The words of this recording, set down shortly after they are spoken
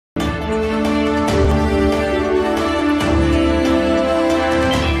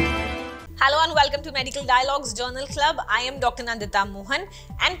welcome to Medical Dialogues Journal Club. I am Dr. Nandita Mohan,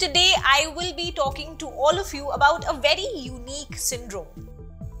 and today I will be talking to all of you about a very unique syndrome.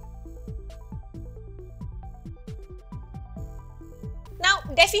 Now,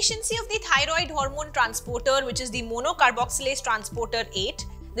 deficiency of the thyroid hormone transporter, which is the monocarboxylase transporter 8,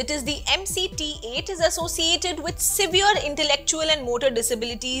 that is the MCT8, is associated with severe intellectual and motor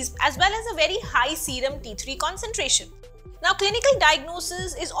disabilities as well as a very high serum T3 concentration. Now, clinical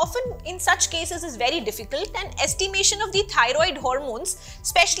diagnosis is often in such cases is very difficult, and estimation of the thyroid hormones,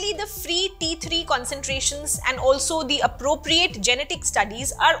 especially the free T3 concentrations and also the appropriate genetic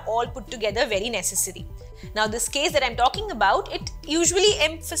studies, are all put together very necessary. Now, this case that I'm talking about, it usually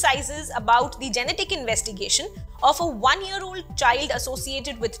emphasizes about the genetic investigation of a 1-year-old child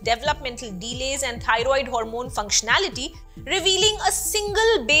associated with developmental delays and thyroid hormone functionality, revealing a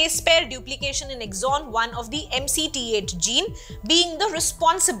single base pair duplication in exon 1 of the MCT8 gene being the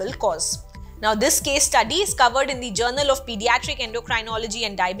responsible cause. Now, this case study is covered in the Journal of Pediatric Endocrinology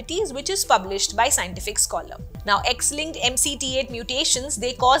and Diabetes, which is published by Scientific Scholar. Now, X-linked MCT8 mutations,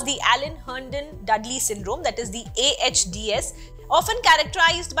 they cause the Allan Herndon Dudley syndrome, that is the AHDS, often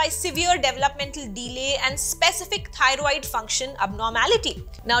characterized by severe developmental delay and specific thyroid function abnormality.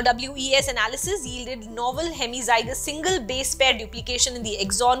 Now, WES analysis yielded novel hemizygous single base pair duplication in the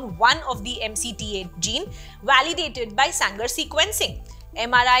exon 1 of the MCT8 gene, validated by Sanger sequencing.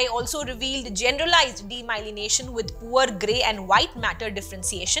 MRI also revealed generalized demyelination with poor grey and white matter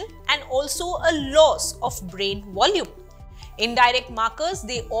differentiation and also a loss of brain volume. Indirect markers,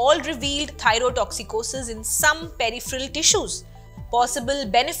 they all revealed thyrotoxicosis in some peripheral tissues. Possible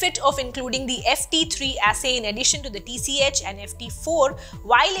benefit of including the FT3 assay in addition to the TCH and FT4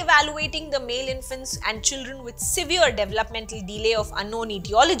 while evaluating the male infants and children with severe developmental delay of unknown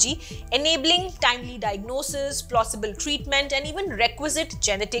etiology, enabling timely diagnosis, plausible treatment, and even requisite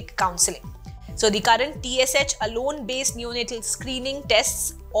genetic counseling. So, the current TSH alone based neonatal screening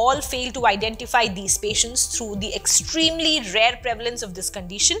tests all fail to identify these patients through the extremely rare prevalence of this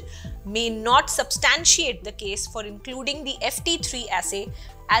condition, may not substantiate the case for including the FT3 assay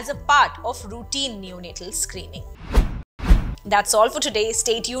as a part of routine neonatal screening. That's all for today.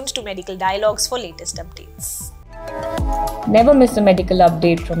 Stay tuned to Medical Dialogues for latest updates. Never miss a medical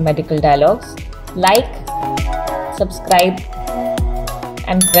update from Medical Dialogues. Like, subscribe,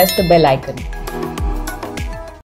 and press the bell icon.